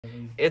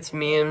It's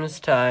memes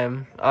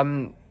time.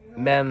 I'm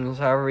MEMZ,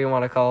 however you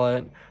want to call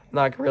it. I'm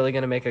not really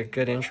going to make a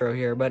good intro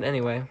here, but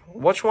anyway.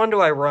 Which one do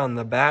I run,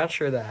 the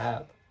batch or the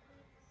app?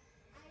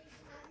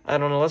 I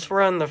don't know, let's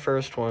run the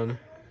first one.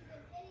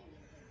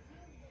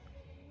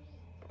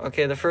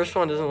 Okay, the first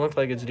one doesn't look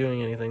like it's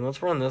doing anything.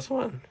 Let's run this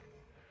one.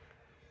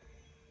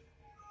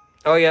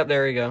 Oh, yeah,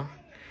 there we go.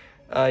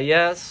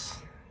 Yes.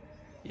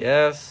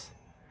 Yes.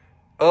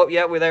 Oh,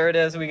 yeah, there it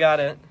is. We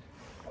got it.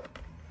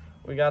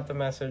 We got the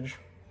message.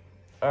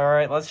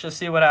 Alright, let's just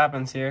see what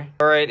happens here.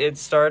 Alright,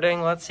 it's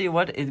starting. Let's see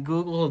what it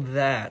Googled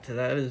that.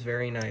 That is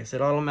very nice.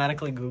 It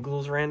automatically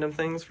Googles random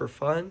things for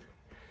fun.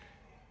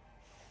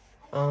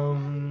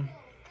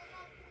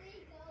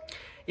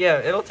 Yeah,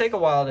 it'll take a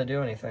while to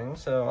do anything,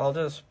 so I'll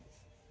just...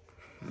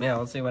 Yeah,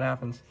 let's see what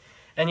happens.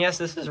 And yes,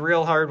 this is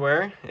real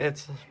hardware. Well,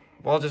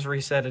 I'll just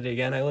reset it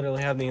again. I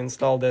literally have the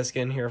install disk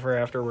in here for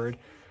afterward.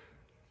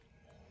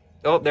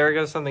 Oh, there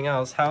goes something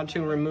else. How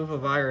to remove a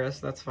virus.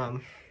 That's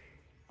fun.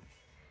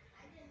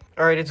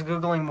 Alright, it's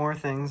Googling more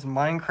things.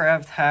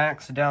 Minecraft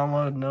hacks,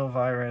 download no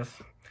virus.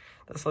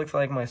 This looks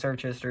like my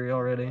search history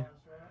already.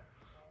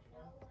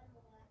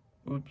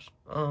 Oops.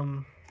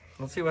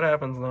 Let's see what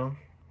happens though.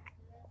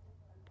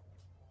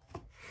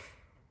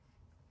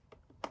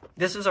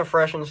 This is a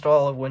fresh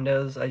install of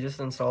Windows. I just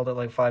installed it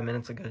like 5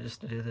 minutes ago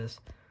just to do this.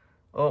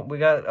 Oh, we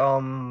got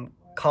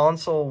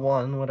console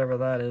 1, whatever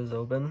that is,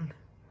 open.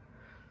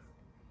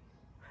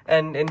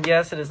 And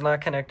yes, it is not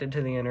connected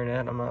to the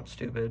internet. I'm not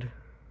stupid.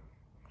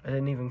 I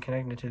didn't even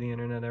connect it to the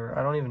internet ever.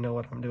 I don't even know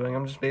what I'm doing.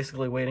 I'm just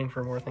basically waiting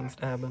for more things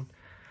to happen.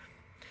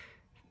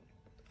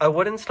 I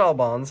would install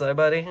Bonsai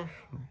Buddy,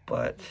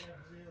 but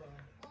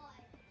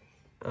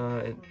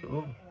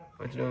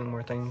it's doing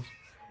more things.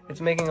 It's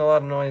making a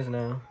lot of noise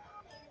now.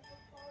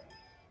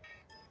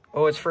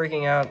 Oh, it's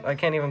freaking out. I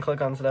can't even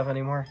click on stuff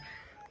anymore.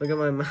 Look at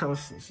my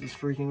mouse. It's just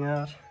freaking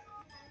out.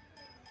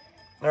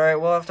 Alright,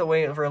 we'll have to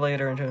wait for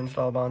later to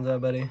install Bonsai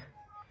Buddy.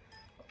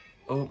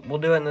 Oh, we'll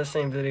do it in the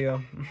same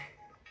video.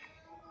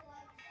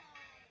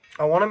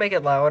 I want to make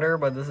it louder,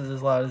 but this is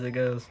as loud as it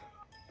goes.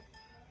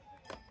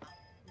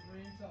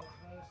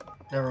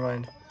 Never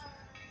mind.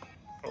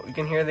 You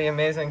can hear the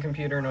amazing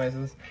computer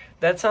noises.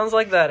 That sounds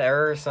like that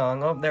error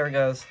song. Oh, there it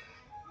goes.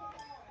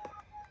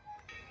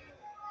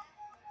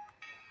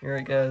 Here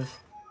it goes.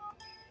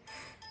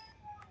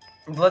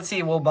 Let's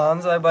see, will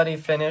Bonsai Buddy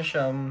finish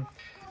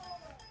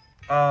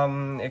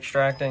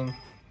extracting?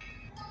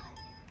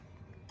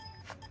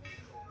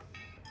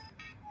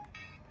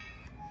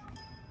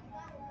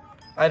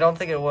 I don't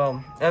think it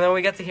will. And then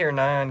we get to hear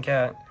Nyan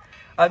Cat.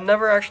 I've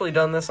never actually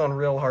done this on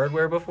real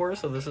hardware before,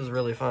 so this is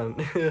really fun.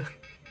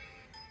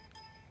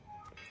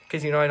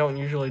 Because, you know, I don't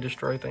usually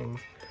destroy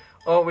things.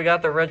 Oh, we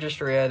got the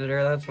registry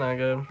editor. That's not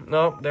good.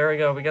 Nope, there we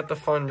go. We got the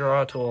fun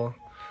draw tool.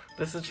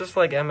 This is just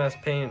like MS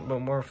Paint, but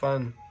more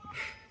fun.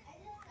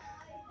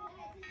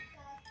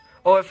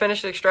 Oh, it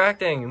finished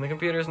extracting. The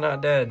computer's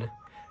not dead.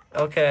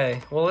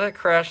 Okay. Will it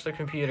crash the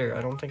computer?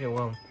 I don't think it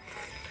will.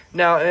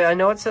 Now, I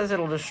know it says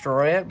it'll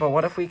destroy it, but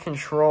what if we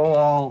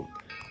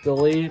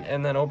Control-Alt-Delete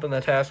and then open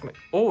the task?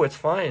 Oh, it's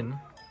fine.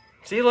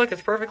 See, look,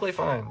 it's perfectly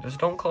fine. Just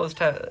don't close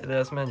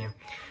this menu.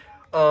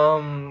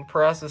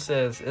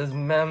 Processes. Is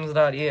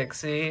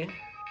MEMZ.exe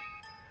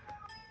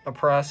a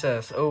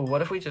process? Oh,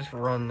 what if we just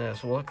run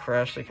this? Will it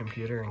crash the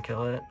computer and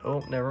kill it? Oh,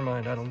 never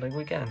mind. I don't think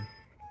we can.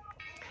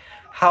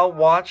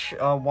 Watch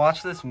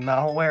this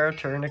malware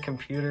turn a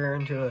computer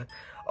into a...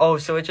 Oh,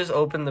 so it just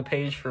opened the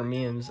page for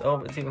memes.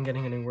 Oh, it's even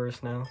getting any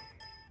worse now.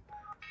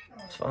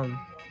 It's fun.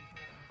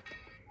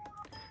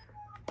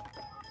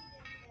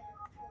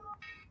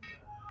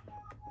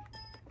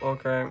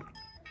 Okay.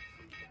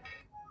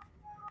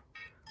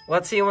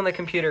 Let's see when the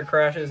computer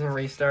crashes and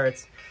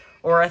restarts.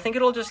 Or I think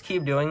it'll just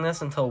keep doing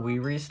this until we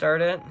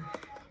restart it.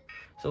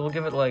 So we'll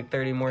give it like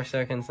 30 more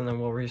seconds and then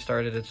we'll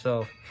restart it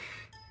itself.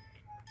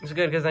 It's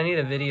good because I need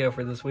a video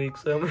for this week,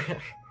 so...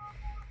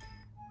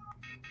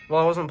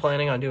 Well, I wasn't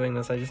planning on doing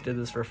this. I just did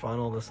this for fun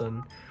all of a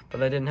sudden.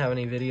 But I didn't have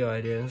any video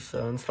ideas.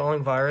 So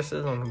installing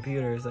viruses on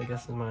computers, I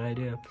guess, is my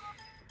idea.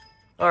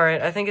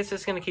 Alright, I think it's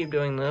just going to keep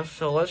doing this.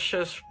 So let's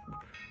just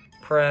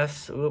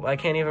press... Oop, I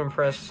can't even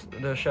press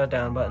the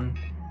shutdown button.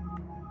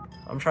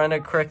 I'm trying to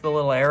click the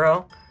little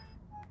arrow.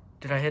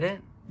 Did I hit it?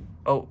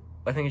 Oh,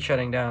 I think it's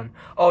shutting down.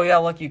 Oh yeah,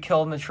 look, you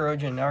killed the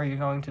Trojan. Now you're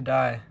going to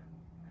die.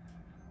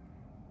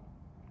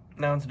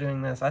 Now it's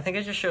doing this. I think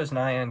it just shows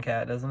Nyan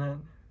Cat, doesn't it?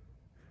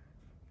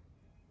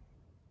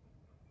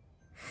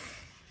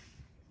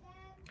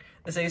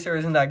 This acer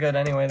isn't that good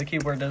anyway. The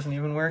keyboard doesn't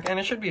even work. And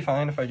it should be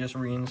fine if I just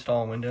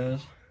reinstall Windows.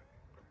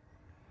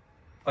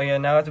 Oh yeah,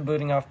 now it's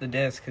booting off the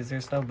disk because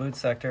there's no boot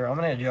sector. I'm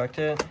going to eject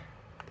it.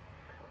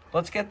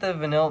 Let's get the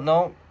vanilla...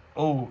 No.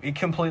 Oh, it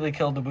completely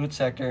killed the boot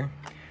sector.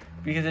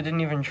 Because it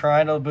didn't even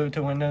try to boot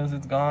to Windows.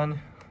 It's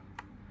gone.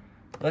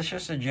 Let's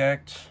just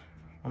eject.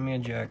 Let me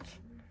eject.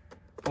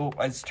 Oh,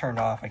 it's turned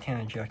off. I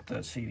can't eject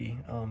the CD.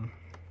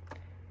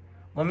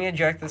 Let me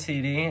eject the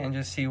CD and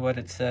just see what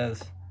it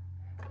says.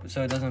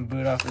 So it doesn't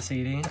boot off the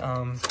CD.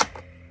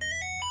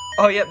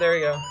 Oh, yep, there we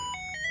go.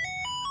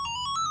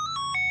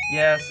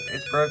 Yes,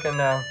 it's broken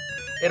now.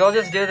 It'll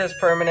just do this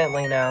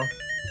permanently now.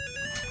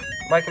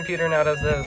 My computer now does this.